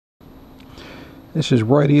This is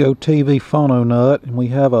Radio TV Phononut, and we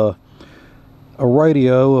have a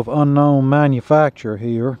radio of unknown manufacturer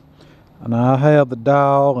here. And I have the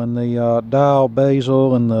dial and the dial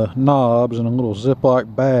bezel and the knobs in a little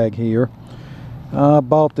Ziploc bag here. I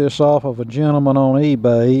bought this off of a gentleman on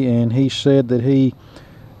eBay, and he said that he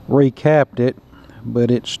recapped it,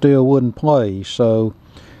 but it still wouldn't play. So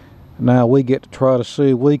now we get to try to see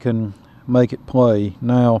if we can make it play.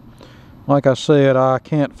 Now, like I said, I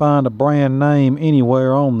can't find a brand name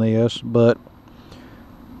anywhere on this, but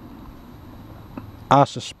I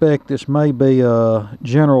suspect this may be a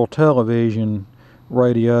General Television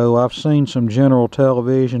radio. I've seen some General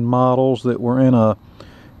Television models that were in a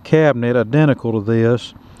cabinet identical to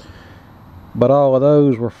this, but all of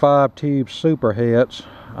those were 5-tube super hits.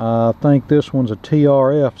 I think this one's a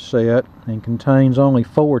TRF set and contains only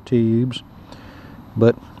 4 tubes,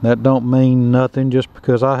 but that don't mean nothing. Just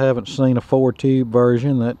because I haven't seen a 4-tube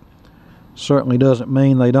version, that certainly doesn't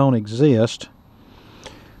mean they don't exist.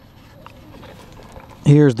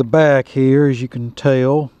 Here's the back here, as you can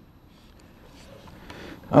tell.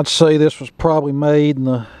 I'd say this was probably made in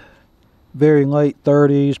the very late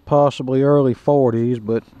 30s, possibly early 40s,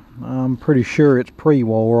 but I'm pretty sure it's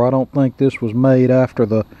pre-war. I don't think this was made after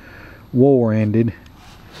the war ended.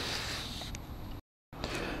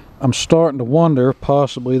 I'm starting to wonder,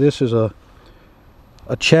 possibly this is a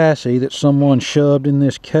chassis that someone shoved in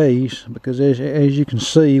this case, because as you can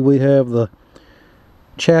see, we have the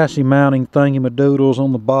chassis mounting thingy-madoodles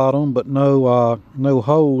on the bottom, but no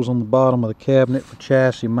holes on the bottom of the cabinet for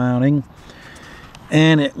chassis mounting.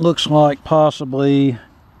 And it looks like possibly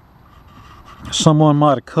someone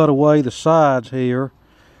might have cut away the sides here,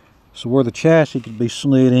 so where the chassis could be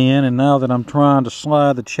slid in. And now that I'm trying to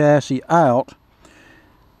slide the chassis out,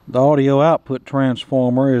 the audio output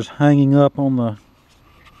transformer is hanging up on the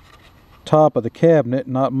top of the cabinet,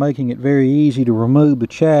 not making it very easy to remove the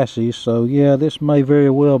chassis. So yeah, this may very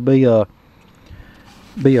well be a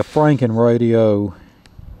Franken radio,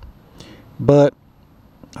 but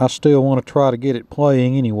I still want to try to get it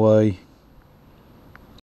playing anyway.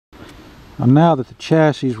 And now that the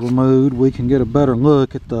chassis is removed, we can get a better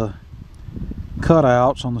look at the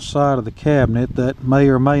cutouts on the side of the cabinet that may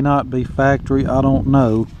or may not be factory. I don't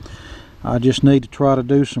know. I just need to try to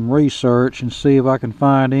do some research and see if I can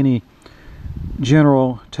find any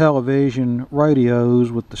General Television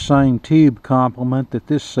radios with the same tube complement that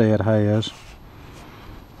this set has.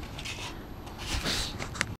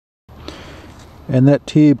 And that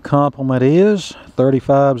tube complement is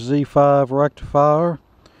 35Z5 rectifier,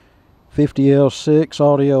 50L6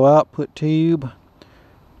 audio output tube,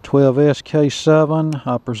 12SK7,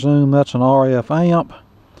 I presume that's an RF amp,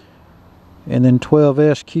 and then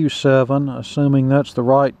 12SQ7, assuming that's the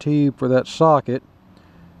right tube for that socket,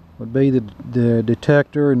 would be the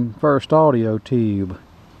detector and first audio tube.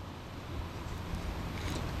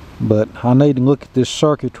 But I need to look at this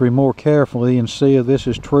circuitry more carefully and see if this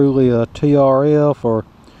is truly a TRF or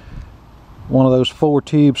one of those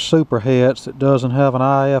 4-tube super hits that doesn't have an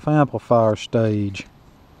IF amplifier stage.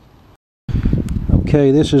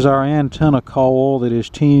 Okay, this is our antenna coil that is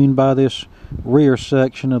tuned by this rear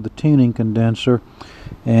section of the tuning condenser.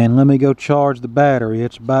 And let me go charge the battery.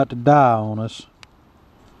 It's about to die on us.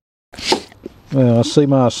 Well, I see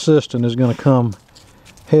my assistant is going to come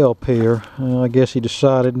help here. I guess he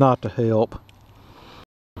decided not to help.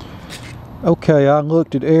 Okay, I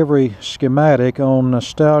looked at every schematic on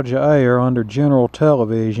Nostalgia Air under General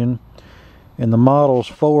Television, and the models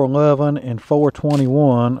 411 and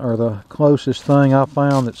 421 are the closest thing I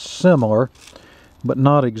found that's similar, but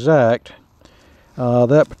not exact.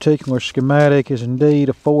 That particular schematic is indeed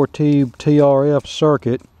a 4-tube TRF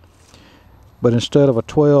circuit, but instead of a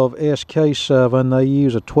 12SK7, they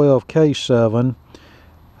use a 12K7.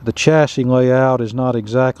 The chassis layout is not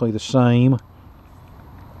exactly the same.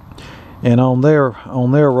 And on their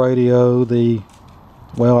radio,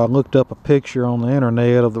 well, I looked up a picture on the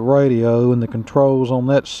internet of the radio, and the controls on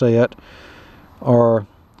that set are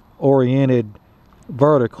oriented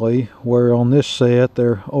vertically, where on this set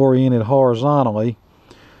they're oriented horizontally.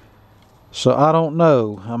 So I don't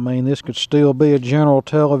know. I mean, this could still be a General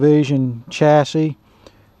Television chassis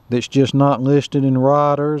that's just not listed in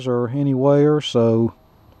riders or anywhere, so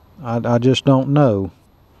I just don't know.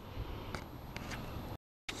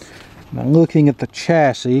 Now, looking at the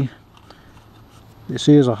chassis, this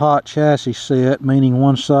is a hot chassis set, meaning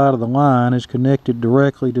one side of the line is connected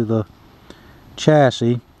directly to the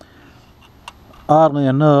chassis. Oddly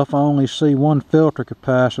enough, I only see one filter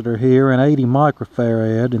capacitor here and 80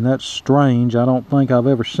 microfarad, and that's strange. I don't think I've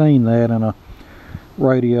ever seen that in a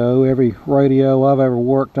radio. Every radio I've ever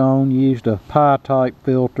worked on used a pi-type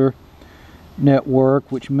filter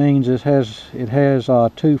network, which means it has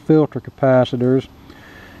two filter capacitors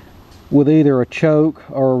with either a choke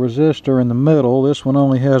or a resistor in the middle. This one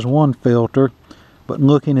only has one filter, but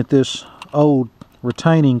looking at this old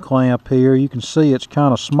retaining clamp here, you can see it's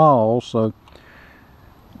kind of small, so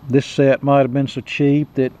this set might have been so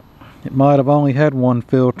cheap that it might have only had one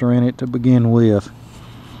filter in it to begin with.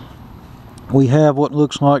 We have what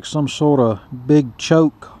looks like some sort of big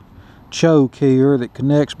choke here that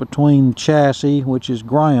connects between the chassis, which is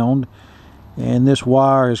ground, and this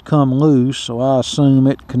wire has come loose, so I assume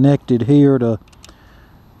it connected here to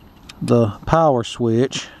the power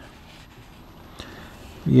switch.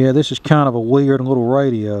 Yeah, this is kind of a weird little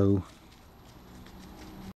radio.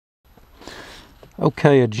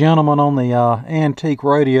 Okay, a gentleman on the Antique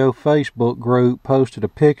Radio Facebook group posted a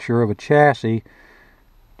picture of a chassis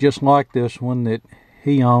just like this one that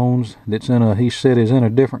he owns, that's in a, he said is in a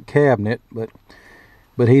different cabinet, but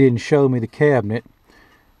he didn't show me the cabinet.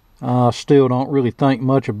 I still don't really think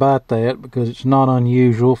much about that because it's not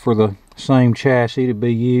unusual for the same chassis to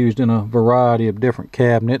be used in a variety of different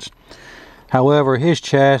cabinets. However, his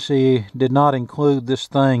chassis did not include this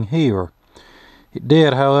thing here. It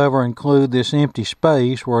did, however, include this empty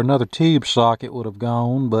space where another tube socket would have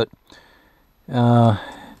gone, but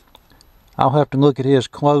I'll have to look at his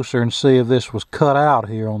closer and see if this was cut out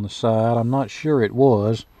here on the side. I'm not sure it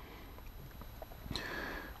was.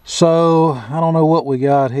 So, I don't know what we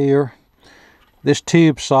got here. This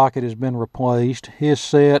tube socket has been replaced. His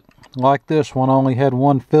set, like this one, only had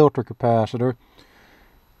one filter capacitor.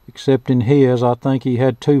 Except in his, I think he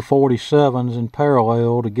had two 47s in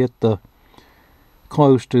parallel to get the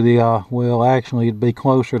close to the, well, actually it'd be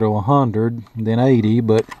closer to 100 than 80,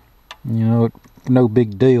 but, you know, no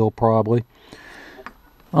big deal probably.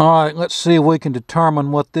 Alright, let's see if we can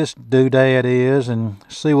determine what this doodad is and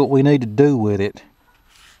see what we need to do with it.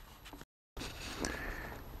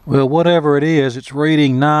 Well, whatever it is, it's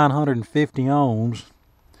reading 950 ohms.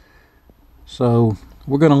 So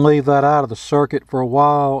we're going to leave that out of the circuit for a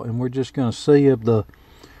while, and we're just going to see if the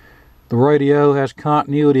radio has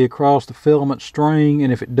continuity across the filament string,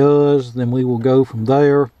 and if it does, then we will go from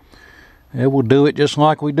there. And we'll do it just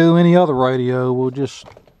like we do any other radio. We'll just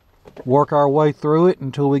work our way through it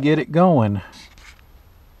until we get it going.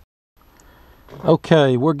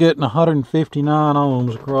 Okay, we're getting 159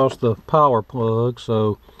 ohms across the power plug,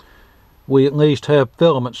 so we at least have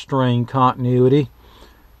filament string continuity.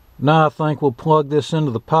 Now I think we'll plug this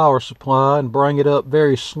into the power supply and bring it up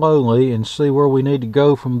very slowly and see where we need to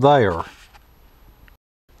go from there.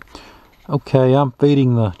 Okay, I'm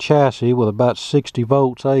feeding the chassis with about 60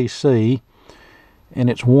 volts AC, and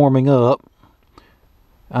it's warming up.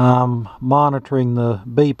 I'm monitoring the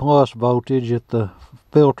B+ voltage at the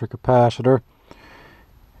filter capacitor,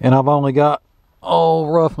 and I've only got,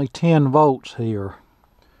 roughly 10 volts here.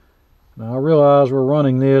 Now I realize we're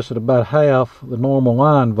running this at about half the normal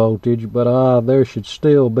line voltage, but there should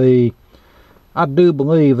still be, I do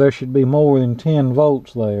believe there should be more than 10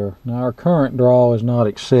 volts there. Now our current draw is not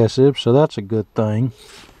excessive, so that's a good thing.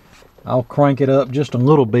 I'll crank it up just a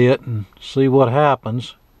little bit and see what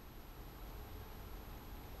happens.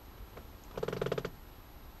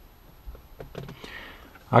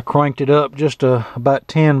 I cranked it up just about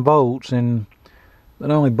 10 volts, and that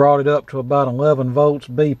only brought it up to about 11 volts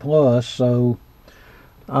B+, so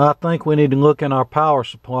I think we need to look in our power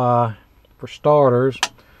supply for starters.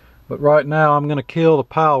 But right now I'm going to kill the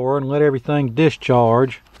power and let everything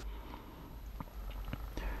discharge.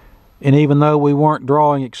 And even though we weren't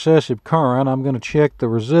drawing excessive current, I'm going to check the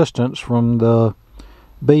resistance from the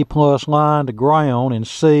B+ line to ground and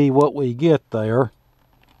see what we get there.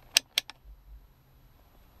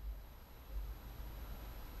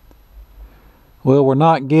 Well, we're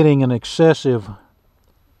not getting an excessively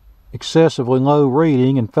low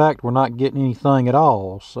reading. In fact, we're not getting anything at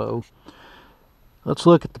all. So let's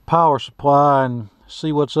look at the power supply and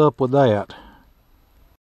see what's up with that.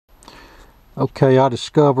 Okay, I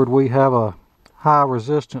discovered we have a high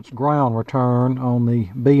resistance ground return on the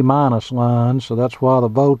B- line, so that's why the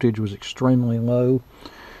voltage was extremely low.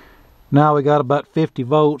 Now we got about 50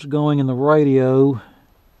 volts going in the radio,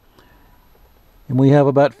 and we have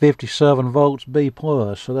about 57 volts B+,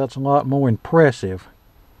 so that's a lot more impressive.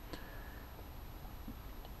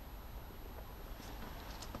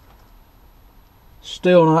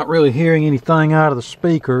 Still not really hearing anything out of the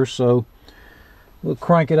speaker, so we'll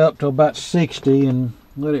crank it up to about 60 and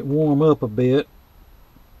let it warm up a bit.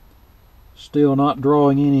 Still not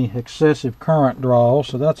drawing any excessive current draw,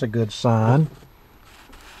 so that's a good sign.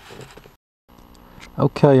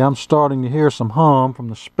 Okay, I'm starting to hear some hum from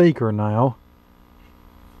the speaker now.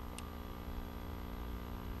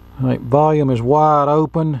 Alright, volume is wide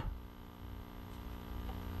open.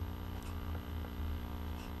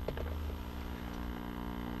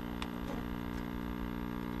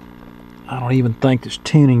 I don't even think this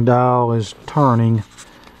tuning dial is turning.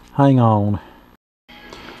 Hang on.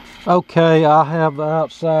 Okay, I have the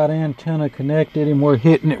outside antenna connected and we're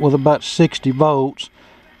hitting it with about 60 volts.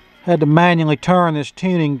 Had to manually turn this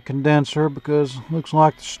tuning condenser because it looks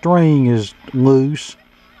like the string is loose.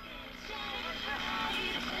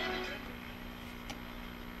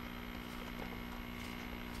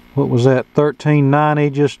 What was that, 1390?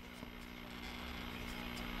 Just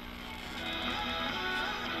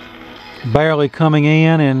barely coming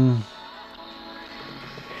in, and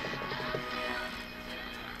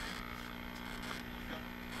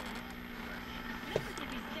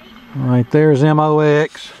alright, there's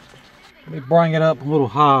MOX. Let me bring it up a little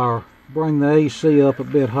higher. Bring the AC up a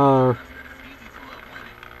bit higher.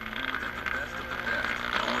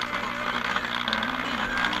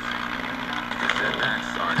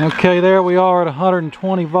 Okay, there we are at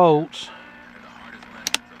 120 volts.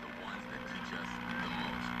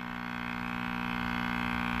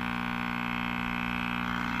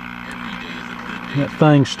 That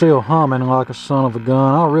thing's still humming like a son of a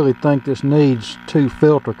gun. I really think this needs 2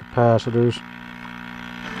 filter capacitors.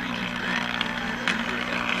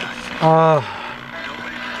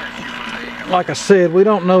 Like I said, we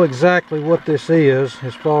don't know exactly what this is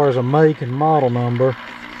as far as a make and model number.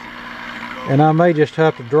 And I may just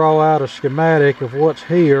have to draw out a schematic of what's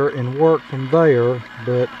here and work from there.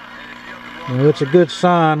 But you know, it's a good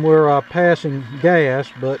sign we're passing gas,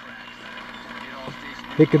 but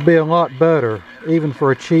it could be a lot better, even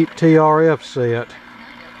for a cheap TRF set.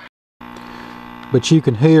 But you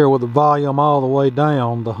can hear with the volume all the way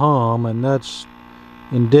down the hum, and that's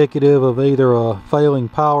indicative of either a failing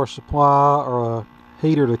power supply or a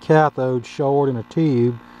heater to cathode short in a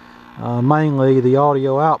tube, mainly the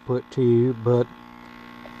audio output tube. But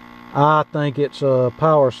I think it's a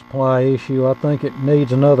power supply issue. I think it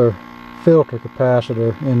needs another filter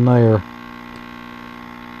capacitor in there.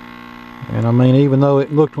 And I mean, even though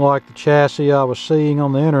it looked like the chassis I was seeing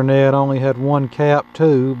on the internet only had 1 cap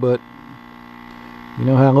too, but you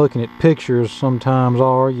know how looking at pictures sometimes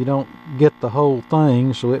are, you don't get the whole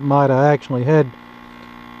thing, so it might have actually had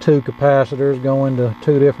 2 capacitors going to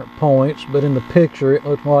 2 different points, but in the picture it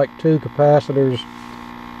looked like 2 capacitors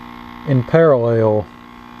in parallel.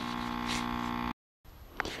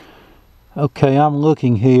 Okay, I'm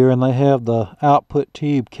looking here and they have the output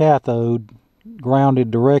tube cathode grounded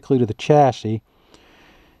directly to the chassis,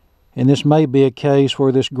 and this may be a case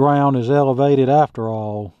where this ground is elevated after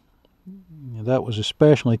all. That was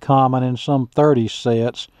especially common in some 30s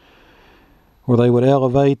sets where they would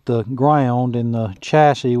elevate the ground and the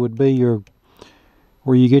chassis would be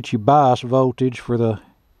where you get your bias voltage for the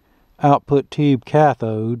output tube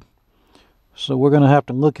cathode. So we're going to have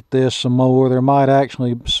to look at this some more. There might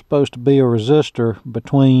actually be supposed to be a resistor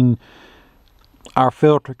between our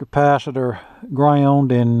filter capacitor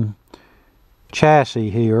ground and chassis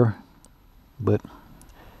here, but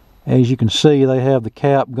as you can see they have the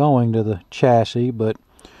cap going to the chassis, but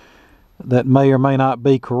that may or may not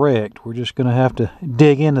be correct. We're just going to have to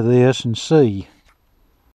dig into this and see.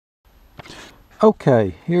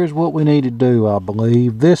 Okay, here's what we need to do. I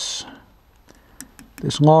believe this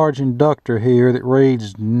large inductor here that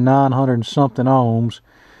reads 900 and something ohms,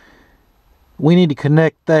 we need to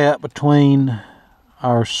connect that between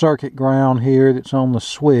our circuit ground here that's on the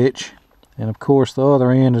switch, and of course the other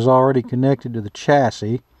end is already connected to the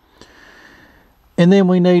chassis. And then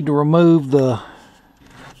we need to remove the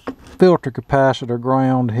filter capacitor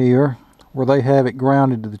ground here where they have it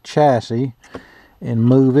grounded to the chassis and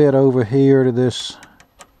move it over here to this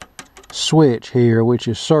switch here, which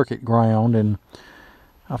is circuit ground. And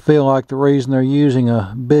I feel like the reason they're using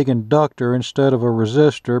a big inductor instead of a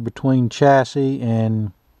resistor between chassis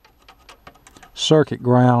and circuit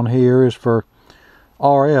ground here is for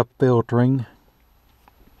RF filtering,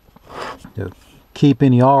 to keep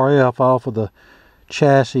any RF off of the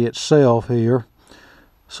chassis itself here.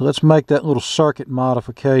 So let's make that little circuit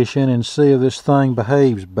modification and see if this thing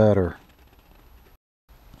behaves better.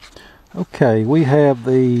 Okay, we have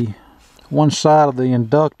the one side of the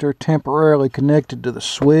inductor temporarily connected to the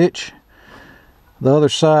switch, the other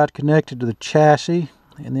side connected to the chassis,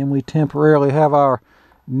 and then we temporarily have our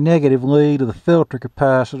negative lead of the filter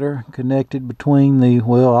capacitor connected between the,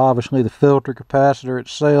 well, obviously the filter capacitor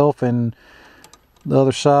itself and the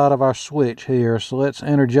other side of our switch here. So let's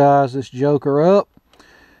energize this joker up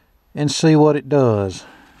and see what it does.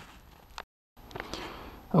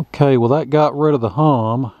 Okay, well that got rid of the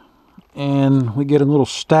hum, and we get a little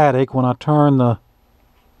static when I turn the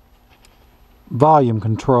volume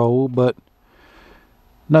control, but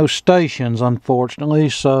no stations, unfortunately.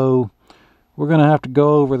 So we're going to have to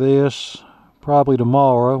go over this probably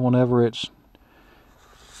tomorrow whenever it's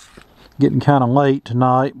getting kind of late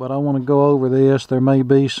tonight. But I want to go over this. There may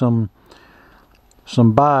be some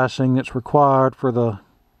biasing that's required for the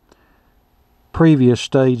previous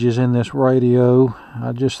stages in this radio.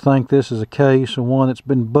 I just think this is a case of one that's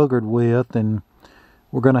been boogered with, and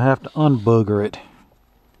we're going to have to unbooger it.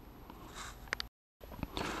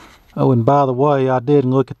 Oh, and by the way, I did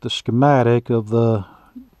look at the schematic of the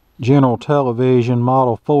General Television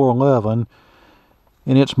Model 411,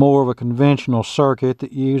 and it's more of a conventional circuit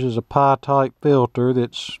that uses a pi-type filter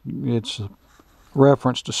it's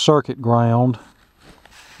referenced to circuit ground.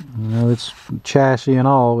 You know, it's chassis and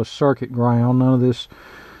all is circuit ground. None of this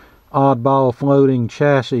oddball floating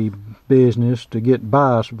chassis business to get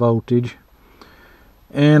bias voltage.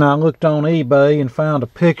 And I looked on eBay and found a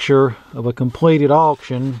picture of a completed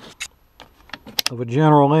auction of a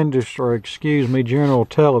General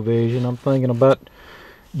Television. I'm thinking about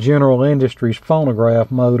General Industries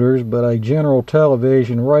phonograph motors, but a General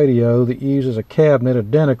Television radio that uses a cabinet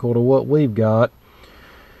identical to what we've got.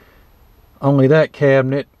 Only that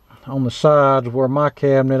cabinet on the sides where my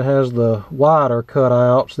cabinet has the wider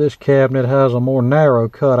cutouts, this cabinet has a more narrow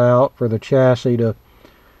cutout for the chassis to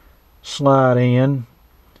slide in.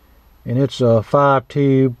 And it's a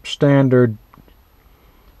 5-tube standard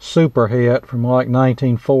superhet from like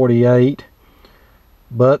 1948.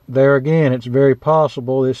 But there again, it's very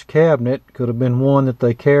possible this cabinet could have been one that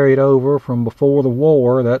they carried over from before the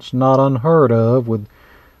war. That's not unheard of with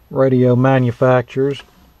radio manufacturers.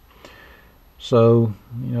 So,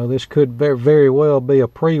 you know, this could very well be a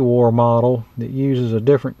pre-war model that uses a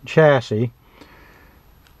different chassis.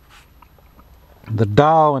 The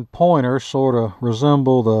dial and pointer sort of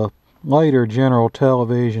resemble the later General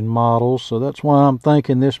Television models, so that's why I'm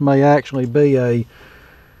thinking this may actually be a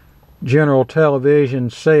General Television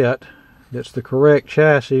set that's the correct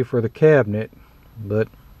chassis for the cabinet, but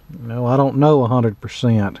you know, I don't know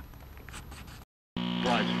 100%.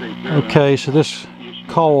 Okay, so this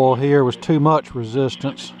coil here was too much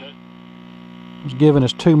resistance. It was giving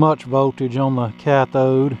us too much voltage on the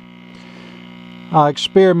cathode. I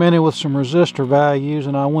experimented with some resistor values,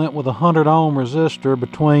 and I went with a 100 ohm resistor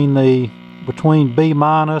between B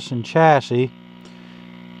minus and chassis,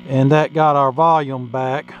 and that got our volume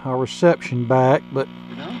back, our reception back. But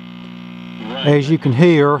as you can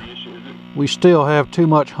hear, we still have too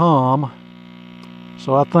much hum,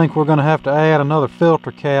 so I think we're going to have to add another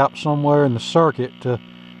filter cap somewhere in the circuit to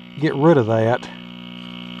get rid of that.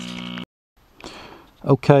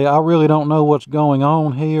 Okay, I really don't know what's going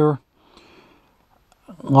on here.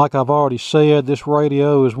 Like I've already said, this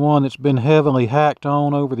radio is one that's been heavily hacked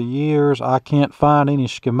on over the years. I can't find any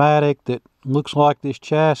schematic that looks like this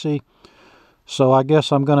chassis, so I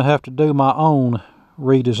guess I'm going to have to do my own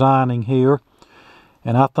redesigning here.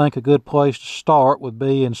 And I think a good place to start would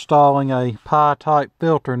be installing a pi-type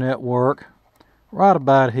filter network right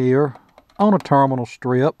about here on a terminal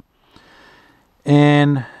strip,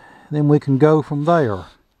 and then we can go from there.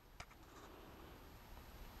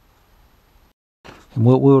 And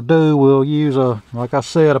what we'll do, we'll use like I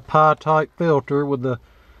said, a pi-type filter with the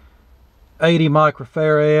 80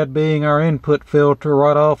 microfarad being our input filter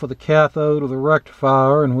right off of the cathode of the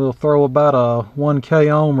rectifier, and we'll throw about a 1k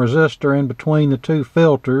ohm resistor in between the two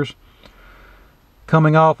filters.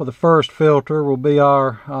 Coming off of the first filter will be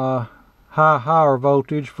our higher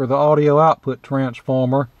voltage for the audio output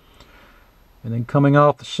transformer, and then coming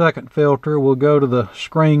off the second filter we'll go to the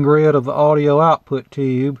screen grid of the audio output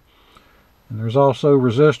tube. And there's also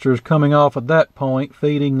resistors coming off at that point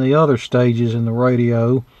feeding the other stages in the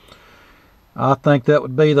radio. I think that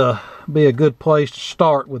would be a good place to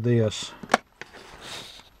start with this.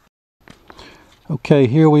 Okay,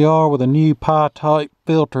 here we are with a new pi-type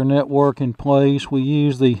filter network in place. We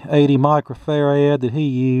use the 80 microfarad that he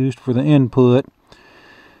used for the input,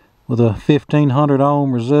 with a 1500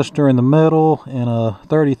 ohm resistor in the middle and a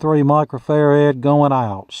 33 microfarad going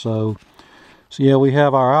out. So yeah, we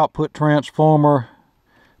have our output transformer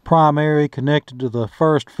primary connected to the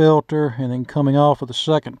first filter, and then coming off of the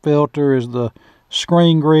second filter is the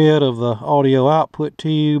screen grid of the audio output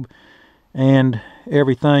tube and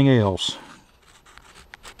everything else.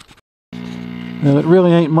 Now, it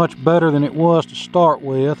really ain't much better than it was to start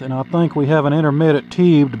with, and I think we have an intermittent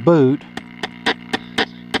tube to boot.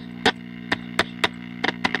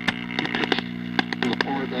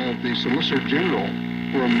 The Solicitor General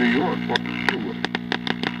from New York,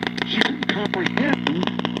 she couldn't comprehend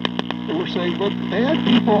that we're saying, look, bad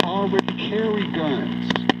people already carry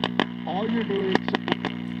guns. All you're doing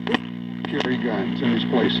is carry guns in these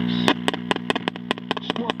places. It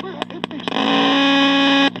makes sense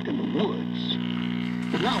like in the woods,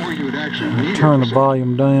 but not where you would actually need it. Turn the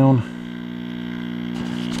volume down.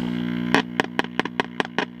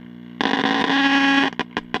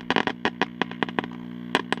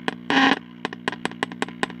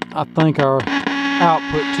 I think our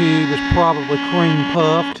output tube is probably cream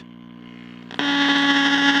puffed.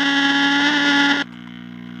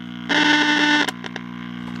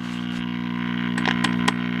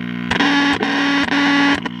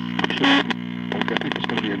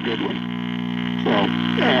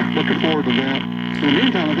 Looking forward to that. In the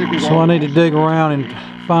meantime, I think So I need to dig around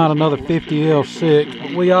and find another 50L6,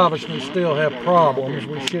 but we obviously still have problems.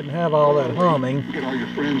 We shouldn't have all that humming,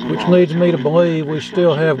 which leads me to believe we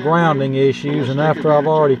still have grounding issues, and after I've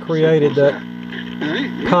already created that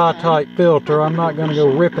pi-type filter, I'm not going to go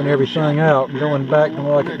ripping everything out and going back to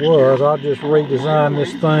like it was. I'll just redesign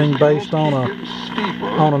this thing based on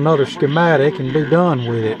another schematic and be done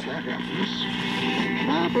with it.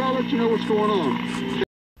 But I'll let you know what's going on.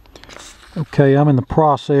 Okay, I'm in the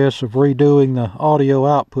process of redoing the audio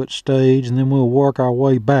output stage, and then we'll work our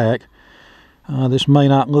way back. This may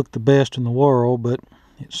not look the best in the world, but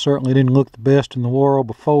it certainly didn't look the best in the world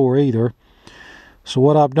before either. So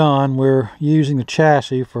what I've done, we're using the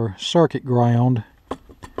chassis for circuit ground,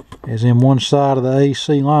 as in one side of the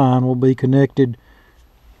AC line will be connected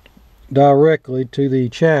directly to the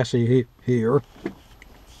chassis here.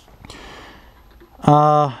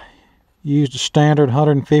 Used a standard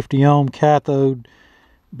 150 ohm cathode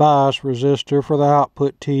bias resistor for the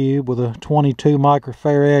output tube with a 22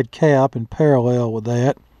 microfarad cap in parallel with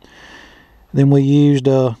that. Then we used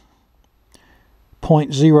a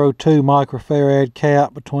 0.02 microfarad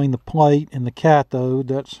cap between the plate and the cathode.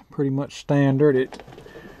 That's pretty much standard. It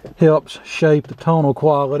helps shape the tonal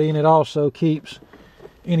quality, and it also keeps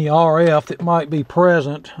any RF that might be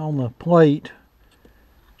present on the plate,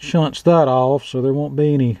 shunts that off, so there won't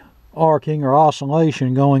be any arcing or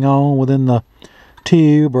oscillation going on within the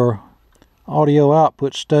tube or audio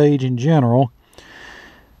output stage in general.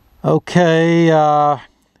 Okay,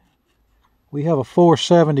 we have a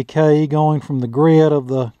 470K going from the grid of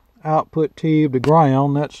the output tube to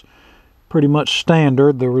ground. That's pretty much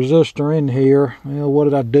standard. The resistor in here, well, what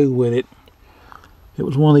did I do with it? It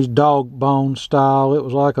was one of these dog bone style. It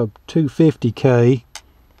was like a 250K.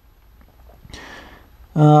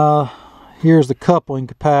 Here's the coupling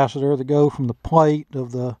capacitor that go from the plate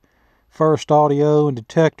of the first audio and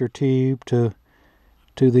detector tube to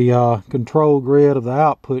the control grid of the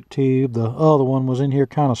output tube. The other one was in here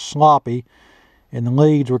kind of sloppy, and the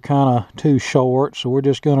leads were kind of too short, so we're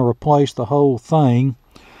just going to replace the whole thing.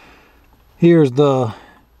 Here's the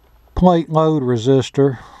plate load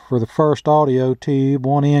resistor for the first audio tube.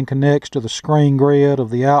 One end connects to the screen grid of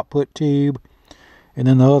the output tube, and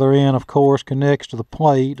then the other end, of course, connects to the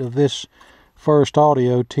plate of this first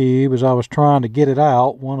audio tube. As I was trying to get it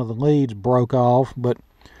out, one of the leads broke off, but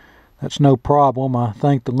that's no problem. I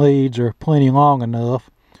think the leads are plenty long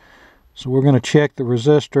enough. So we're going to check the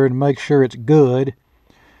resistor and make sure it's good.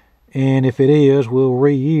 And if it is, we'll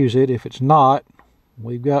reuse it. If it's not,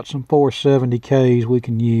 we've got some 470Ks we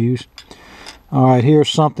can use. Alright, here's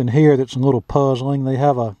something here that's a little puzzling. They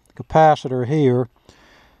have a capacitor here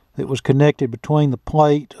that was connected between the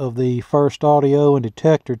plate of the first audio and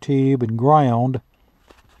detector tube and ground.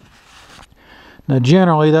 Now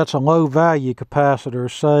generally that's a low value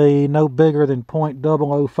capacitor, say no bigger than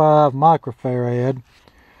 0.005 microfarad,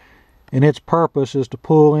 and its purpose is to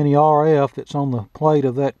pull any RF that's on the plate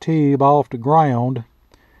of that tube off to ground.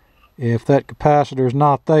 If that capacitor is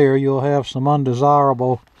not there, you'll have some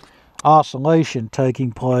undesirable oscillation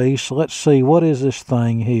taking place. So let's see, what is this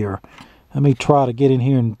thing here? Let me try to get in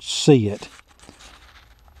here and see it.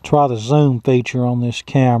 Try the zoom feature on this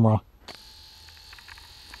camera.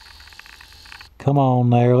 Come on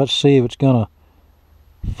there, let's see if it's gonna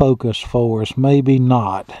focus for us. Maybe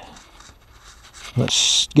not.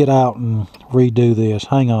 Let's get out and redo this.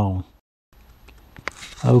 Hang on.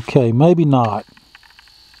 Okay, maybe not.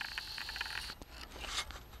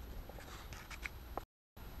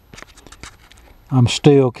 I'm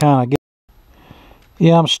still kind of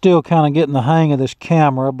getting the hang of this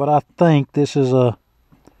camera, but I think this is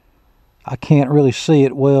I can't really see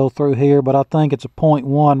it well through here, but I think it's a 0.1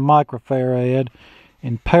 microfarad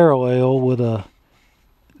in parallel with a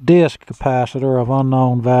disc capacitor of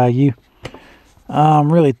unknown value.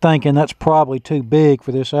 I'm really thinking that's probably too big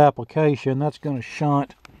for this application. That's going to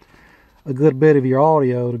shunt a good bit of your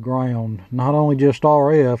audio to ground. Not only just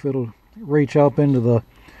RF, it'll reach down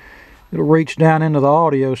into the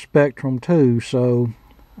audio spectrum too. So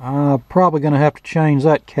I'm probably going to have to change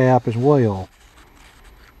that cap as well.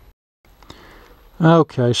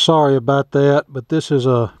 Okay, sorry about that, but this is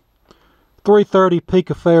a 330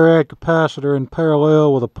 picofarad capacitor in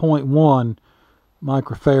parallel with a 0.1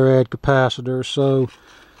 microfarad capacitor, so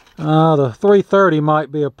the 330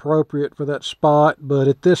 might be appropriate for that spot, but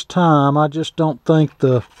at this time I just don't think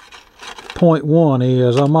the 0.1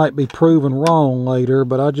 is. I might be proven wrong later,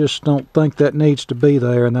 but I just don't think that needs to be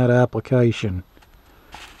there in that application.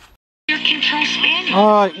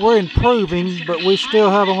 Alright, we're improving, but we still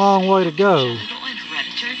have a long way to go.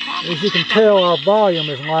 As you can tell, our volume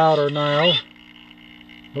is louder now,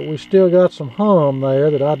 but we still got some hum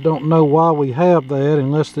there that I don't know why we have that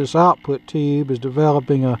unless this output tube is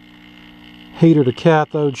developing a heater to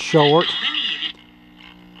cathode short.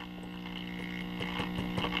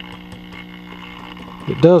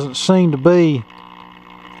 It doesn't seem to be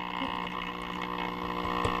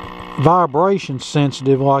vibration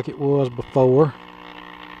sensitive like it was before.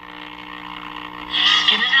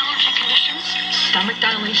 Skin and allergy conditions, stomach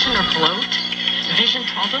dilation or bloat, vision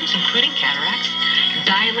problems including cataracts,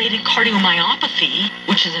 dilated cardiomyopathy,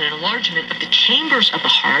 which is an enlargement of the chambers of the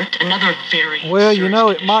heart, another very well,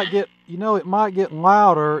 it might get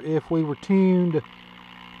louder if we were tuned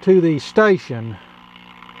to the station.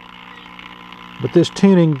 But this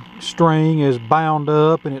tuning string is bound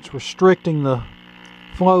up and it's restricting the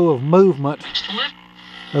flow of movement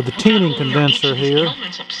of the tuning condenser here.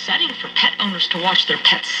 Ailments upsetting for pet owners to watch their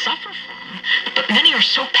pets suffer from, but many are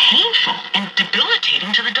so painful and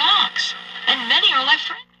debilitating to the dogs, and many are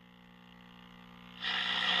life-threatening.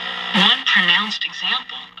 One pronounced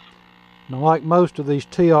example. Now, like most of these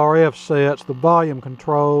TRF sets, the volume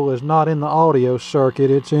control is not in the audio circuit.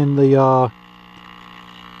 It's in the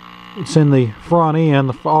front end,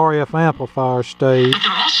 the RF amplifier stage. But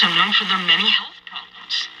they're also known for their many health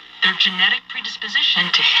problems. Their genetic predisposition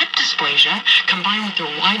to hip dysplasia, combined with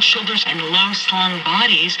their wide shoulders and low slung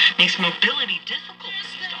bodies, makes mobility difficult for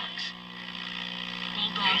these dogs.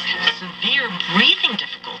 Bulldogs have severe breathing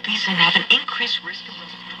difficulties and have an increased risk of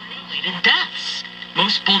respiratory-related deaths.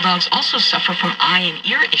 Most bulldogs also suffer from eye and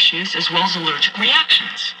ear issues as well as allergic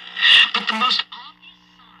reactions. But the most obvious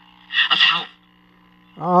sign of how...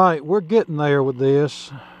 Alright, we're getting there with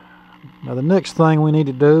this. Now the next thing we need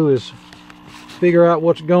to do is figure out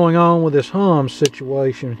what's going on with this hum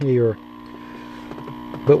situation here.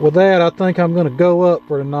 But with that, I think I'm going to go up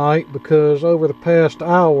for tonight, because over the past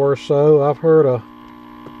hour or so I've heard a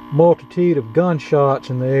multitude of gunshots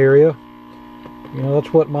in the area. You know,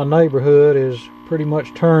 that's what my neighborhood is pretty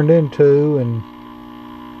much turned into, and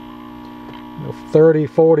 30,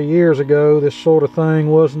 40 years ago this sort of thing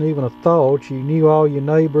wasn't even a thought. You knew all your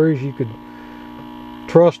neighbors, you could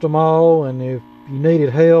trust them all, and if you needed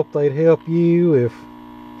help, they'd help you. If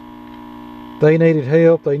they needed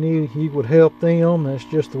help, they knew you would help them. That's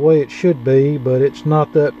just the way it should be, but it's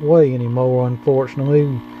not that way anymore,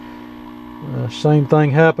 unfortunately. Same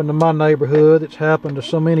thing happened to my neighborhood. It's happened to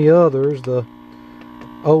so many others. The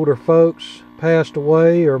older folks passed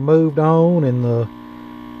away or moved on, and the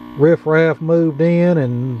riffraff moved in,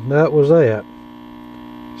 and that was that.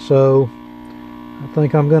 So I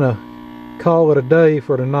think I'm gonna call it a day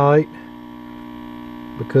for tonight,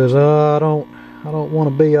 because I don't want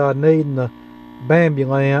to be needing the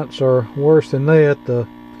ambulance, or worse than that, the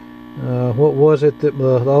what was it that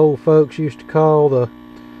the old folks used to call the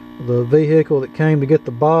vehicle that came to get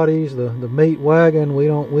the bodies, the meat wagon. We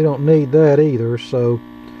don't need that either. So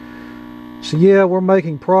yeah, we're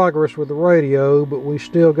making progress with the radio, but we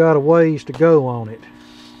still got a ways to go on it.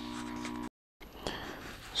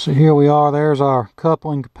 So here we are. There's our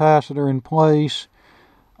coupling capacitor in place,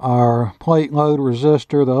 our plate load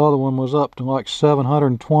resistor. The other one was up to like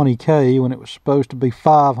 720K when it was supposed to be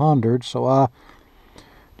 500, so I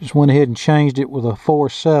just went ahead and changed it with a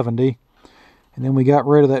 470. And then we got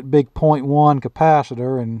rid of that big 0.1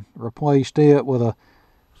 capacitor and replaced it with a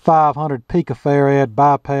 500 picofarad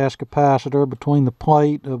bypass capacitor between the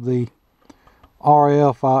plate of the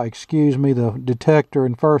the detector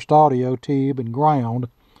and first audio tube and ground.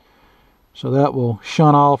 So that will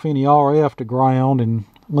shut off any RF to ground and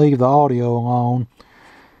leave the audio alone.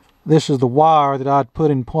 This is the wire that I'd put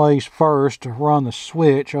in place first to run the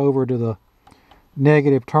switch over to the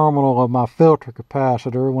negative terminal of my filter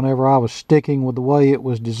capacitor whenever I was sticking with the way it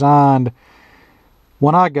was designed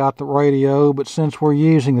when I got the radio. But since we're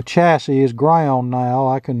using the chassis as ground now,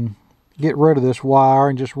 I can get rid of this wire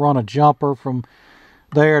and just run a jumper from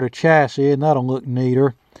there to chassis, and that'll look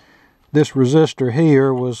neater. This resistor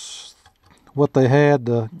here was what they had,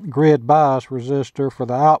 the grid bias resistor for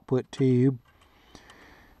the output tube.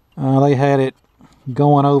 They had it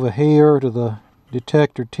going over here to the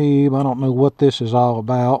detector tube. I don't know what this is all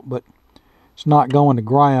about, but it's not going to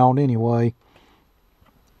ground anyway.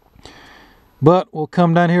 But we'll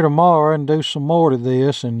come down here tomorrow and do some more to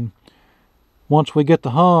this, and once we get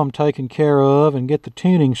the hum taken care of and get the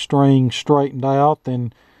tuning string straightened out,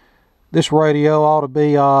 then this radio ought to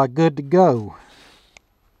be good to go.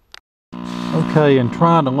 Okay, and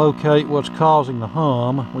trying to locate what's causing the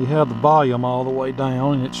hum, we have the volume all the way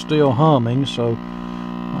down and it's still humming, so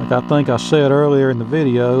like I think I said earlier in the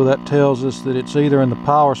video, that tells us that it's either in the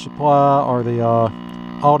power supply or the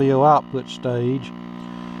audio output stage.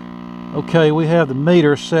 Okay, we have the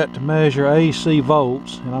meter set to measure AC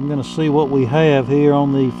volts, and I'm going to see what we have here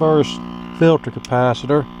on the first filter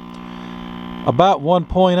capacitor. About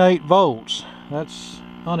 1.8 volts. That's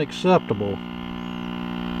unacceptable.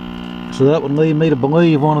 So that would lead me to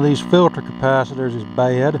believe one of these filter capacitors is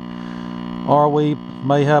bad, or we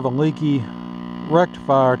may have a leaky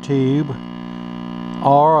rectifier tube,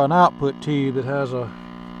 or an output tube that has a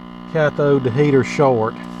cathode to heater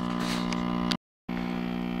short.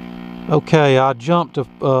 Okay, I jumped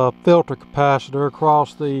a filter capacitor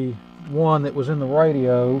across the one that was in the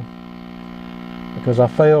radio because I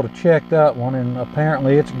failed to check that one, and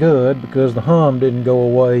apparently it's good because the hum didn't go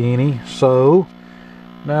away any. So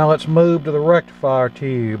now let's move to the rectifier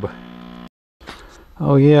tube.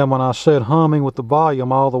 Oh yeah, when I said humming with the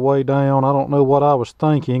volume all the way down, I don't know what I was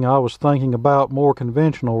thinking. I was thinking about more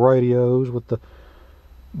conventional radios with the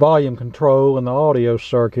volume control and the audio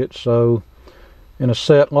circuit. So in a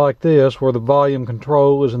set like this, where the volume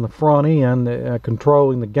control is in the front end,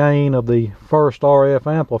 controlling the gain of the first RF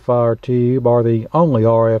amplifier tube, or the only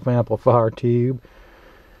RF amplifier tube,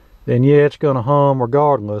 then yeah, it's going to hum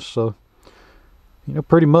regardless. So, you know,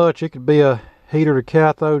 pretty much it could be a heater to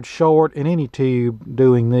cathode short in any tube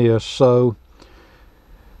doing this. So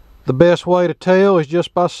the best way to tell is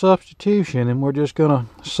just by substitution, and we're just going to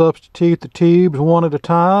substitute the tubes one at a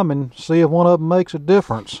time and see if one of them makes a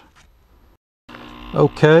difference.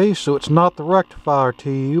 Okay, so it's not the rectifier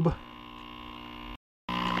tube,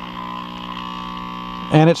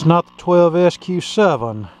 and it's not the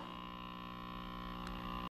 12SQ7,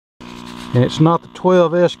 and it's not the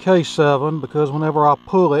 12SK7, because whenever I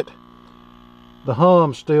pull it, the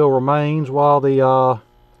hum still remains while the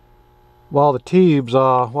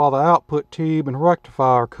output tube and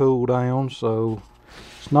rectifier cool down. So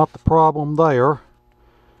it's not the problem there.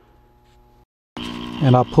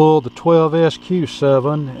 And I pulled the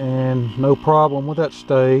 12SQ7 and no problem with that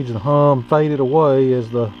stage. The hum faded away as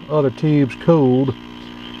the other tubes cooled.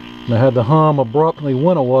 And I had the hum abruptly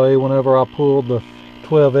went away whenever I pulled the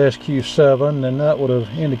 12SQ7, and that would have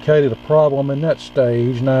indicated a problem in that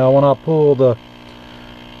stage. Now when I pull the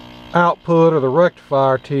output or the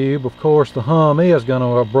rectifier tube, of course the hum is going to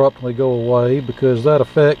abruptly go away, because that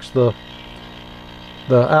affects the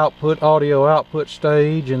audio output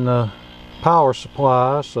stage and the power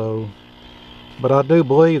supply. So, but I do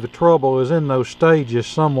believe the trouble is in those stages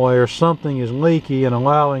somewhere. Something is leaky and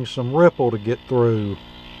allowing some ripple to get through.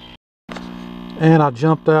 And I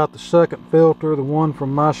jumped out the second filter, the one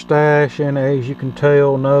from my stash, and as you can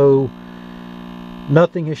tell, no,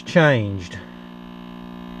 nothing has changed.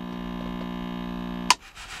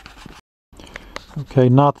 Okay,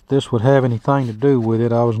 not that this would have anything to do with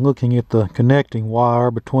it. I was looking at the connecting wire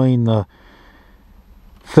between the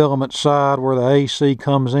filament side where the AC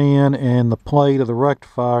comes in and the plate of the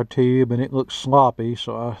rectifier tube, and it looks sloppy.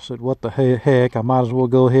 So I said, what the heck, I might as well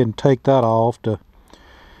go ahead and take that off to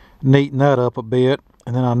neaten that up a bit.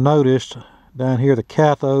 And then I noticed down here the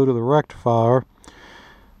cathode of the rectifier,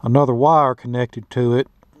 another wire connected to it.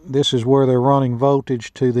 This is where they're running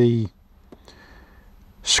voltage to the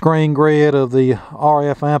screen grid of the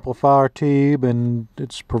RF amplifier tube, and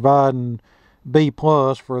it's providing B+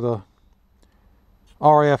 for the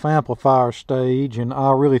RF amplifier stage. And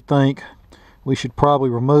I really think we should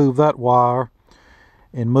probably remove that wire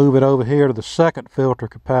and move it over here to the second filter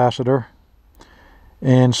capacitor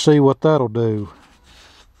and see what that'll do.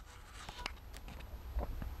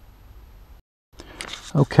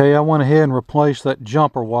 Okay, I went ahead and replaced that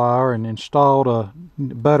jumper wire and installed a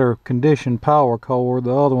better conditioned power cord.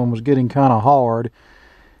 The other one was getting kind of hard,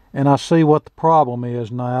 and I see what the problem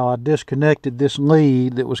is now. I disconnected this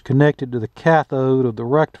lead that was connected to the cathode of the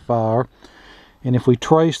rectifier, and if we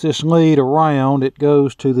trace this lead around, it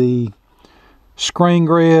goes to the screen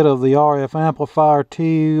grid of the RF amplifier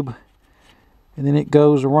tube, and then it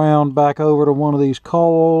goes around back over to one of these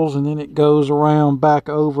coils, and then it goes around back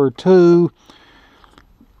over to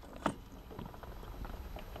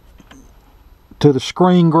the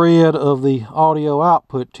screen grid of the audio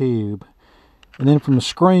output tube. And then from the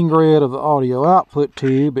screen grid of the audio output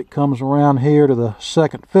tube, it comes around here to the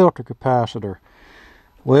second filter capacitor.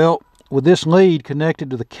 Well, with this lead connected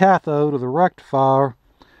to the cathode of the rectifier,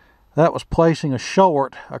 that was placing a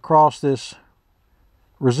short across this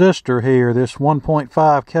resistor here, this 1.5K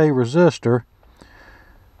resistor,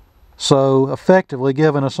 so effectively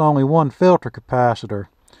giving us only one filter capacitor.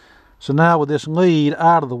 So now with this lead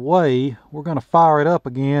out of the way, we're going to fire it up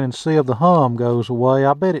again and see if the hum goes away.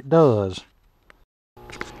 I bet it does.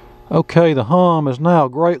 Okay, the hum is now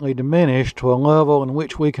greatly diminished to a level in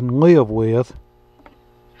which we can live with.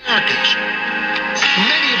 Americans,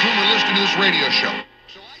 many of whom are listening to this radio show.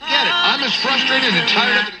 So I get it. I'm as frustrated and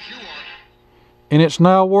tired of it as you are. And it's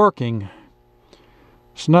now working.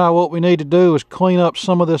 So now what we need to do is clean up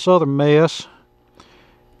some of this other mess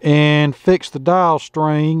and fix the dial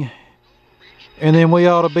string, and then we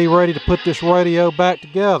ought to be ready to put this radio back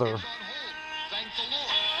together.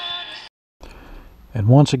 And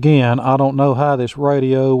once again, I don't know how this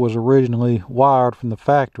radio was originally wired from the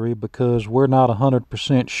factory, because we're not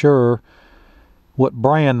 100% sure what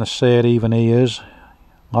brand the set even is.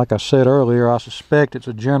 Like I said earlier, I suspect it's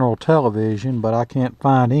a General Television, but I can't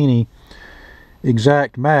find any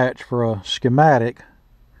exact match for a schematic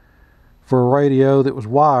for a radio that was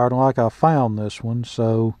wired like I found this one.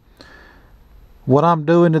 So what I'm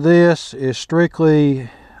doing to this is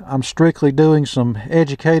I'm strictly doing some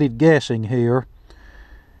educated guessing here,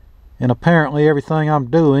 and apparently everything I'm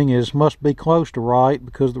doing must be close to right,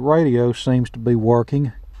 because the radio seems to be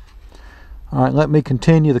working. Alright, let me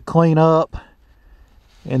continue the cleanup,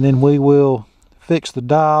 and then we will fix the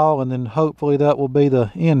dial, and then hopefully that will be the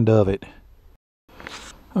end of it.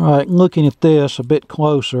 Alright, looking at this a bit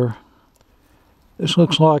closer, this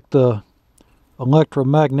looks like the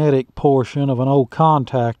electromagnetic portion of an old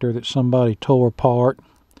contactor that somebody tore apart,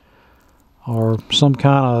 or some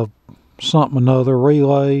kind of something or another,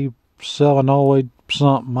 relay, solenoid,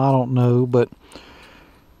 something, I don't know, but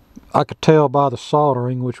I could tell by the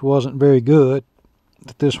soldering, which wasn't very good,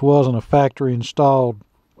 that this wasn't a factory installed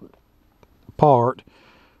part.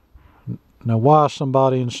 Now why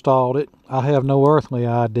somebody installed it, I have no earthly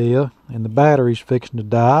idea, and the battery's fixing to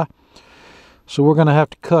die. So we're going to have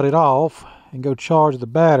to cut it off and go charge the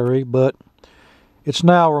battery, but it's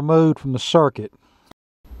now removed from the circuit.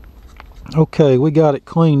 Okay, we got it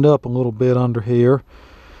cleaned up a little bit under here.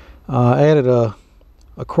 Added a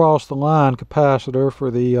across the line capacitor for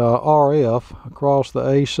the RF across the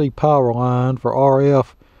AC power line for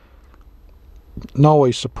RF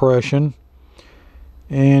noise suppression,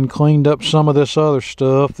 and cleaned up some of this other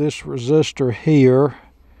stuff. This resistor here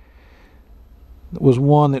was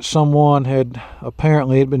one that someone had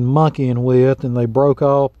apparently been monkeying with, and they broke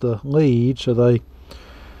off the lead, so they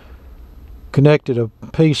connected a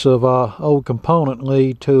piece of old component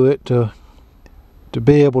lead to it to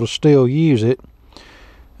be able to still use it.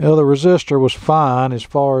 Now, the resistor was fine as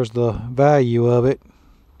far as the value of it,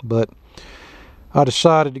 but I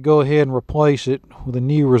decided to go ahead and replace it with a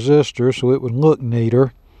new resistor so it would look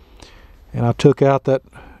neater. And I took out that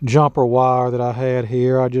jumper wire that I had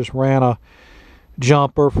here. I just ran a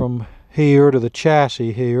jumper from here to the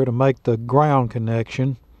chassis here to make the ground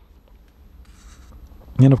connection.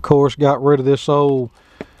 And of course got rid of this old,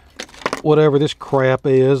 whatever this crap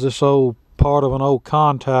is, this old part of an old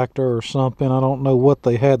contactor or something. I don't know what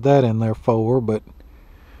they had that in there for, but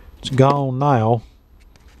it's gone now.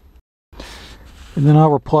 And then I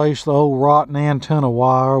replaced the old rotten antenna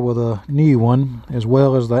wire with a new one, as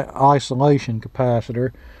well as the isolation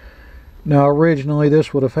capacitor. Now originally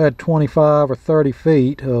this would have had 25 or 30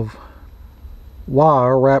 feet of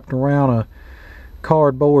wire wrapped around a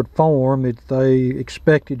cardboard form that they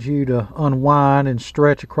expected you to unwind and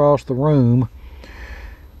stretch across the room.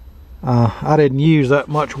 I didn't use that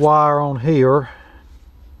much wire on here,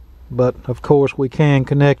 but of course we can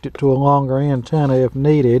connect it to a longer antenna if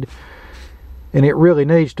needed. And it really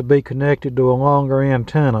needs to be connected to a longer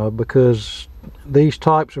antenna, because these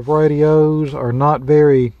types of radios are not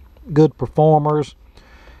very good performers.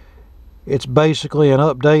 It's basically an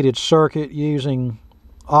updated circuit using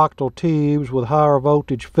octal tubes with higher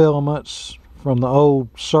voltage filaments from the old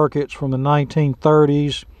circuits from the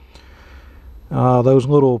 1930s. Those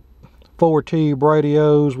little 4-tube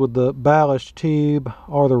radios with the ballast tube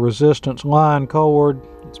or the resistance line cord,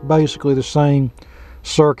 it's basically the same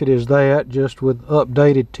circuit as that, just with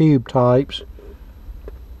updated tube types.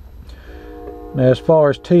 Now, as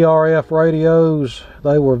far as TRF radios,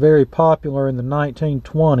 they were very popular in the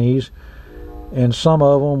 1920s, and some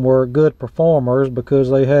of them were good performers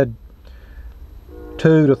because they had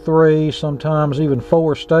 2 to 3, sometimes even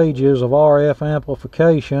 4 stages of RF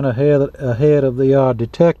amplification ahead of the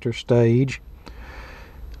detector stage.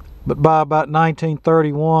 But by about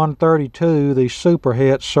 1931-32, the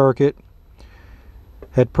superhet circuit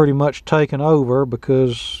had pretty much taken over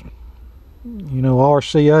because, you know,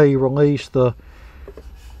 RCA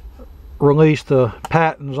released the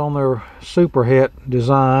patents on their superhet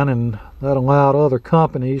design, and that allowed other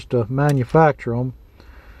companies to manufacture them.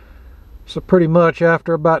 So pretty much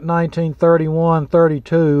after about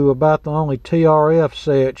 1931-32, about the only TRF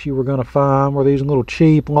sets you were going to find were these little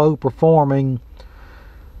cheap, low-performing,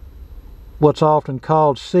 what's often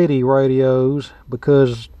called city radios,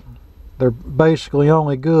 because they're basically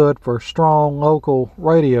only good for strong local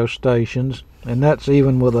radio stations, and that's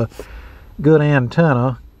even with a good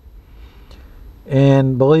antenna.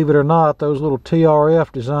 And believe it or not, those little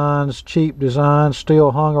TRF designs, cheap designs,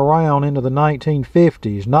 still hung around into the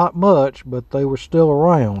 1950s. Not much, but they were still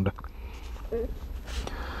around.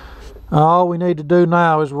 All we need to do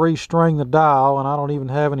now is restring the dial, and I don't even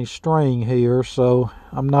have any string here, so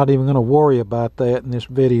I'm not even going to worry about that in this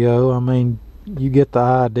video. I mean, you get the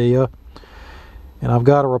idea. And I've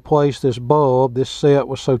got to replace this bulb. This set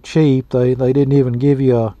was so cheap, they didn't even give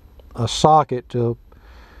you a socket to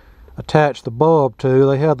attach the bulb to.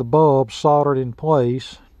 They had the bulb soldered in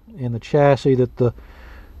place in the chassis that the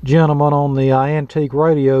gentleman on the Antique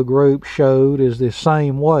Radio group showed is the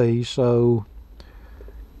same way. So,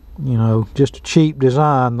 you know, just a cheap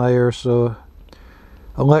design there. So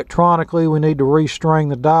electronically we need to restring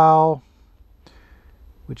the dial,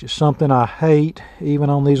 which is something I hate, even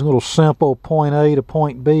on these little simple point A to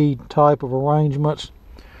point B type of arrangements.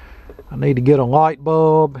 I need to get a light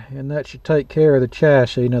bulb, and that should take care of the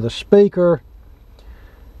chassis. Now the speaker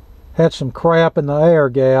had some crap in the air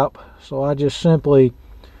gap, so I just simply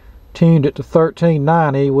tuned it to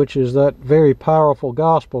 1390, which is that very powerful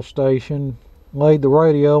gospel station, laid the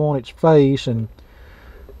radio on its face and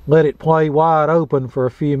let it play wide open for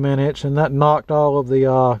a few minutes, and that knocked all of the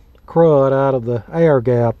crud out of the air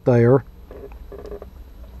gap there.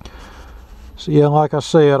 So yeah, like I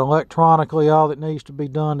said, electronically all that needs to be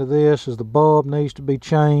done to this is the bulb needs to be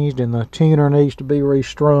changed and the tuner needs to be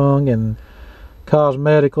restrung, and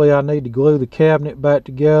cosmetically I need to glue the cabinet back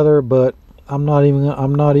together, but I'm not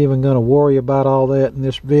even going to worry about all that in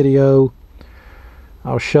this video.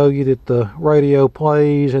 I'll show you that the radio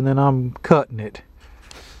plays and then I'm cutting it.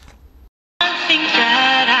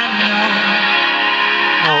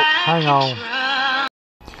 Oh, hang on.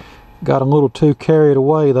 Got a little too carried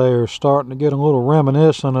away there, starting to get a little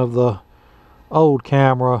reminiscent of the old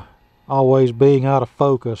camera always being out of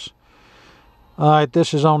focus. Alright,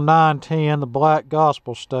 this is on 910, the Black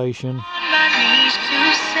Gospel station.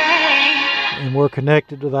 And we're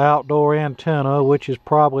connected to the outdoor antenna, which is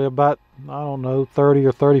probably about, I don't know, 30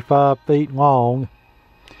 or 35 feet long.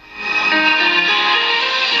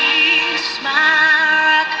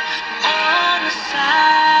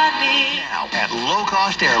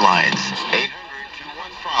 Low-cost Airlines,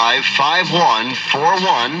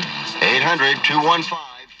 800-215-5141,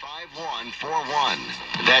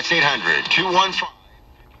 800-215-5141. That's 800-215.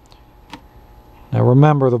 Now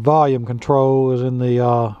remember, the volume control is in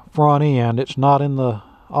the front end. It's not in the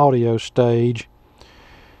audio stage.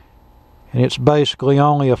 And it's basically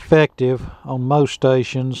only effective on most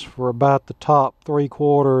stations for about the top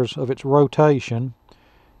 3/4 of its rotation.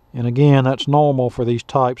 And again, that's normal for these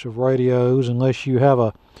types of radios unless you have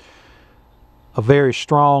a very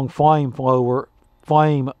strong flame thrower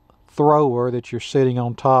that you're sitting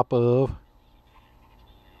on top of.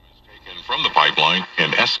 Taken from the pipeline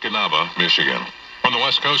in Escanaba, Michigan. From the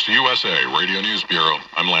West Coast of USA Radio News Bureau,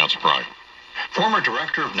 I'm Lance Pry. Former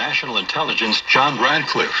Director of National Intelligence John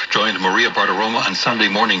Radcliffe joined Maria Bartiromo on Sunday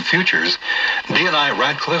Morning Futures. DNI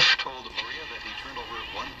Radcliffe told Maria that he turned over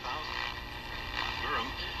 1,000 Durham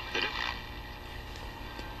that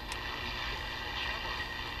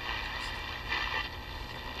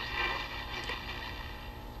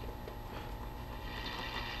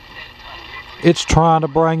It's trying to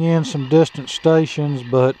bring in some distant stations,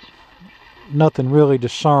 but nothing really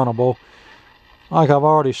discernible. Like I've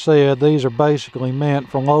already said, these are basically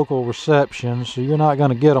meant for local reception, so you're not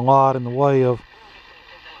going to get a lot in the way of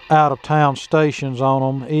out-of-town stations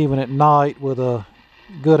on them, even at night with a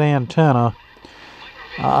good antenna.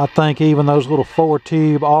 I think even those little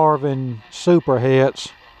 4-tube Arvin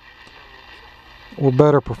superhets were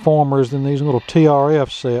better performers than these little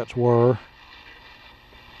TRF sets were.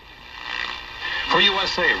 For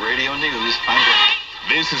USA Radio News, I'm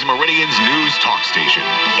This is Meridian's news talk station,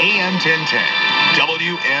 AM 1010,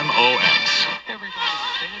 WMOX. Everybody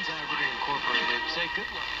fans Albury Incorporated say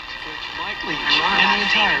good luck to Coach Mike Leach and the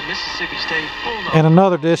entire Mississippi State Bulldogs. And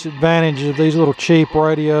another disadvantage of these little cheap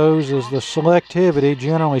radios is the selectivity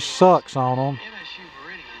generally sucks on them. MSU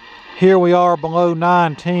Meridian here we are below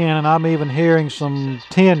 910, and I'm even hearing some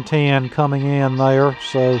 1010 coming in there.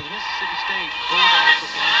 So Mississippi State Bulldog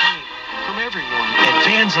football team. From everyone at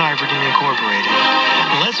Van Zyverden Incorporated.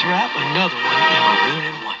 Let's wrap another one in maroon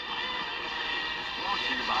and white.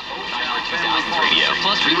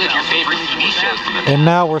 Plus, relive your favorite TV shows from the and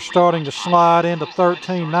now we're starting to slide into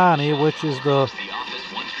 1390, which is the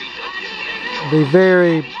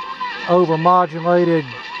very overmodulated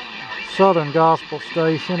Southern gospel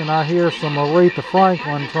station, and I hear some Aretha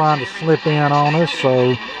Franklin trying to slip in on us,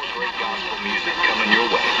 so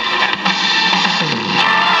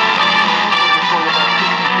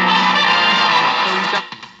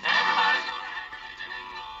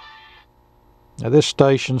now this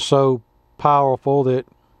station's so powerful that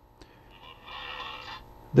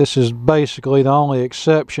this is basically the only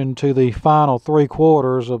exception to the final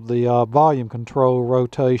 3/4 of the volume control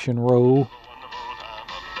rotation rule.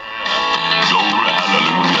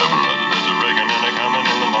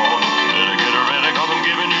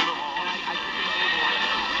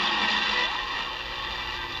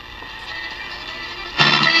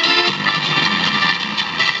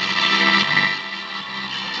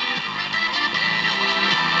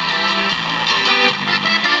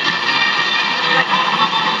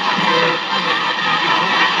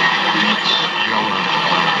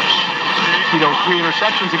 You know, 3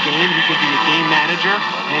 interceptions a game, he could be a game manager,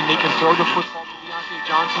 and they can throw the football to Deontay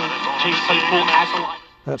Johnson, Chase Claypool, Asselin.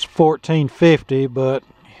 That's 1450, but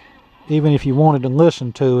even if you wanted to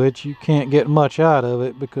listen to it, you can't get much out of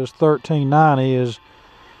it because 1390 is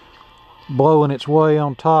blowing its way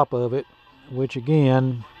on top of it, which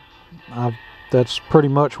again, that's pretty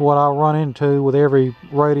much what I run into with every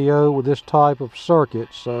radio with this type of circuit,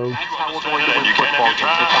 so That's how we're going to win football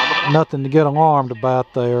games. nothing to get alarmed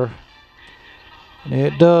about there. And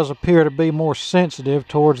it does appear to be more sensitive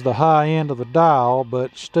towards the high end of the dial,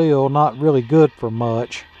 but still not really good for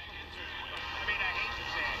much.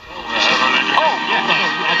 Oh,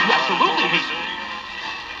 yeah, absolutely.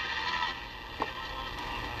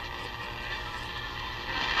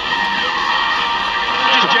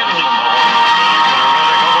 Just generally.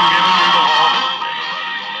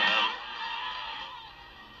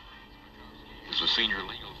 Is a senior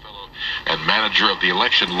legal fellow and manager of the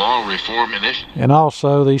Election Law Reform Initiative. And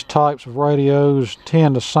also, these types of radios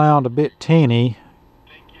tend to sound a bit tinny.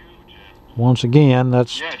 Once again,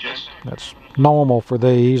 that's normal for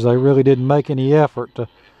these. They really didn't make any effort to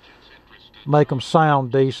make them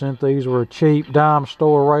sound decent. These were cheap dime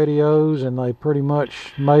store radios, and they pretty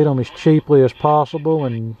much made them as cheaply as possible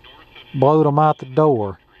and blowed them out the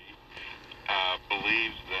door.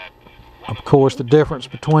 Of course, the difference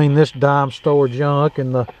between this dime store junk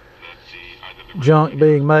and the junk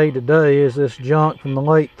being made today is this junk from the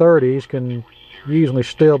late 30s can usually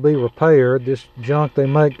still be repaired. This junk they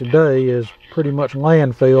make today is pretty much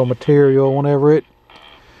landfill material whenever it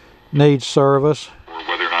needs service. Or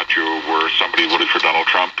whether or not you were somebody voted for Donald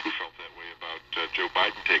Trump who felt that way about Joe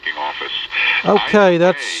Biden taking office. Okay,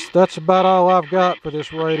 that's about all I've got for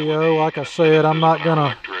this radio. Like I said, I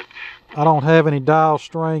don't have any dial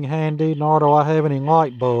string handy, nor do I have any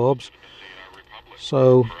light bulbs.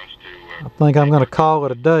 So I think I'm going to call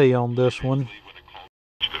it a day on this one.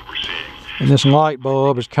 And this light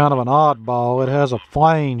bulb is kind of an oddball. It has a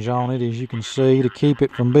flange on it, as you can see, to keep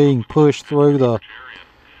it from being pushed through the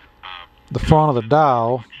front of the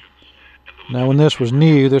dial. Now, when this was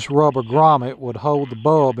new, this rubber grommet would hold the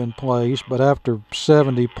bulb in place, but after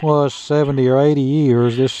 70 or 80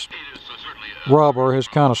 years, this rubber has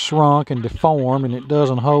kind of shrunk and deformed, and it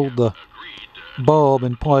doesn't hold the bulb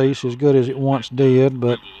in place as good as it once did.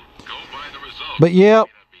 But yep,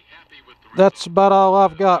 that's about all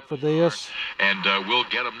I've got for this. And we'll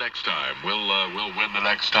get them next time. We'll win the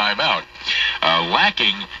next time out.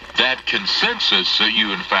 Lacking that consensus,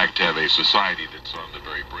 you in fact have a society that's on the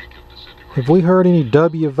very brink of disintegration. Have we heard any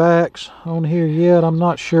WVACs on here yet? I'm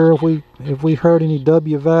not sure if we heard any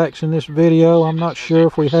WVACs in this video. I'm not sure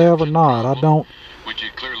if we have or not. I don't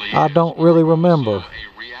really remember. A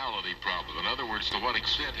reality problem. In other words, to what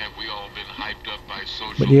extent have we all been hyped up by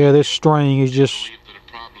social? But yeah, this string is just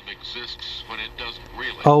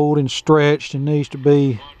old and stretched and needs to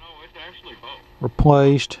be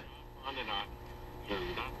replaced.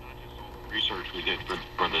 Research we did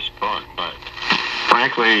for this book, but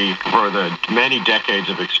frankly, for the many decades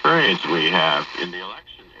of experience we have in the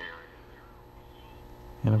election area.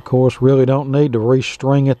 And of course, really don't need to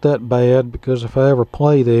restring it that bad, because if I ever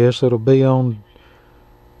play this, it'll be on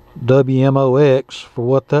WMOX for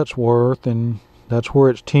what that's worth, and that's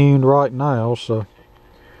where it's tuned right now. So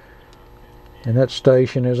And that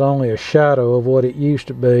station is only a shadow of what it used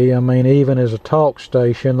to be. I mean, even as a talk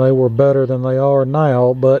station, they were better than they are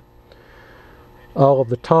now, but all of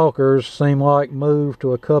the talkers seem like moved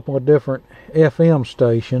to a couple of different FM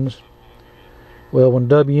stations. Well, when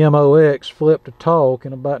WMOX flipped to talk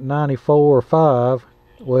in about 94 or 5,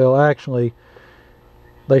 well, actually,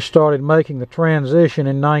 they started making the transition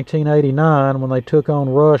in 1989 when they took on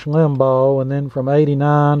Rush Limbaugh, and then from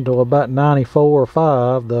 89 to about 94 or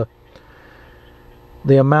 5,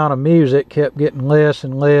 the amount of music kept getting less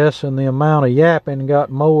and less, and the amount of yapping got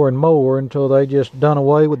more and more until they just done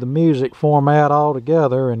away with the music format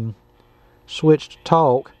altogether and switched to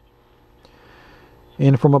talk.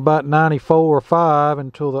 And from about 94 or 5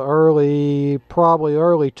 until the probably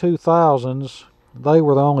early 2000s, they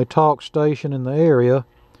were the only talk station in the area.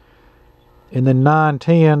 And then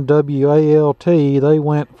 910 WALT, they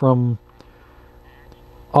went from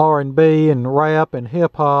R&B and rap and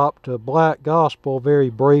hip-hop to black gospel very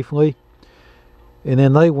briefly, and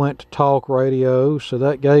then they went to talk radio, so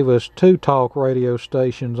that gave us 2 talk radio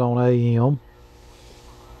stations on AM,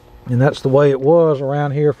 and that's the way it was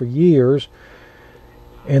around here for years.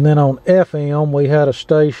 And then on FM we had a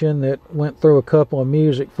station that went through a couple of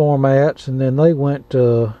music formats, and then they went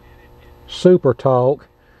to Super Talk.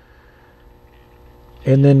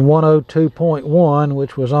 And then 102.1,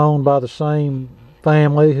 which was owned by the same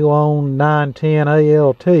family who owned 910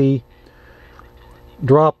 ALT,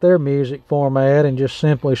 dropped their music format and just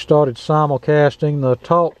simply started simulcasting the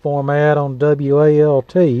talk format on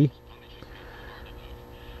WALT. And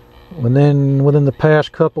then within the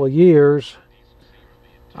past couple of years,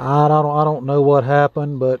 I don't know what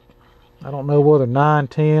happened, but I don't know whether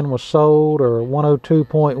 910 was sold or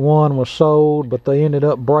 102.1 was sold, but they ended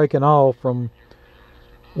up breaking off from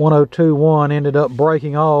 102.1 ended up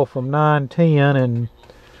breaking off from 910,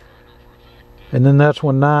 and then that's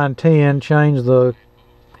when 910 changed the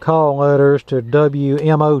call letters to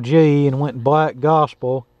WMOG and went black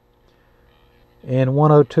gospel. And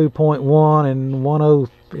 102.1 and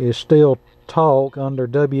 10 is still talk under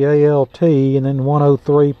WALT, and then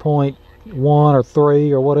 103.1 or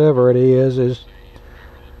 3 or whatever it is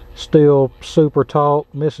still Super Talk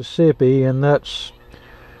Mississippi, and that's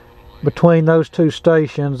between those 2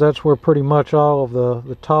 stations, that's where pretty much all of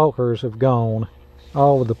the talkers have gone.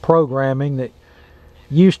 All of the programming that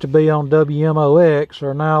used to be on WMOX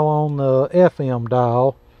are now on the FM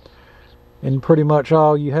dial. And pretty much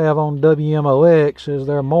all you have on WMOX is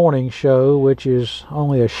their morning show, which is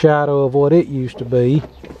only a shadow of what it used to be.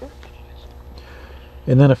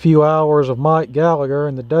 And then a few hours of Mike Gallagher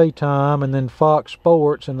in the daytime, and then Fox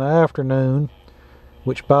Sports in the afternoon.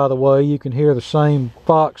 Which, by the way, you can hear the same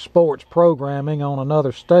Fox Sports programming on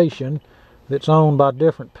another station that's owned by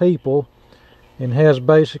different people and has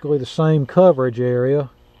basically the same coverage area.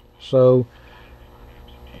 So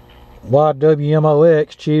why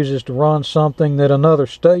WMOX chooses to run something that another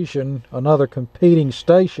station, another competing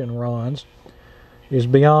station runs, is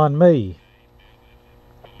beyond me.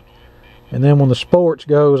 And then when the sports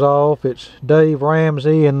goes off, it's Dave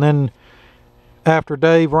Ramsey, and then after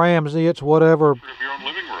Dave Ramsey, it's whatever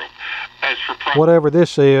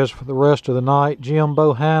this is for the rest of the night. Jim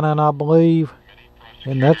Bohannon, I believe,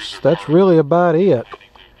 and that's really about it.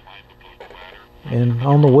 And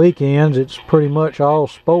on the weekends, it's pretty much all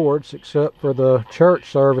sports except for the church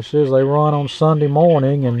services they run on Sunday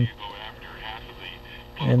morning, and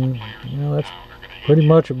you know, that's pretty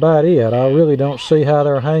much about it. I really don't see how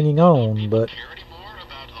they're hanging on,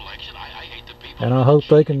 and I hope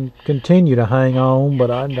they can continue to hang on, but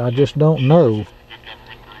I just don't know.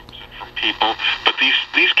 People, but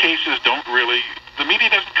these cases don't really, the media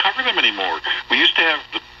doesn't cover them anymore. We used to have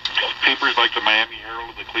the papers like the Miami Herald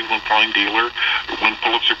and the Cleveland Plain-Dealer win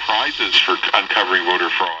Pulitzer Prizes for uncovering voter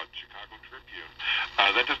fraud. Chicago Tribune.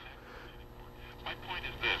 That doesn't. My point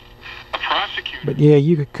is this: a prosecutor. But yeah,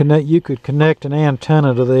 you could connect an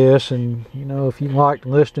antenna to this, and you know, if you liked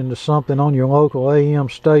listening to something on your local AM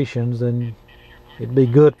stations, then it'd be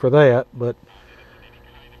good for that, but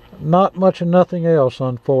not much of nothing else,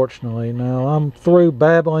 unfortunately. Now, I'm through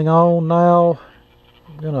babbling on now.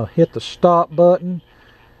 I'm going to hit the stop button,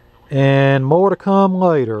 and more to come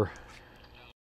later.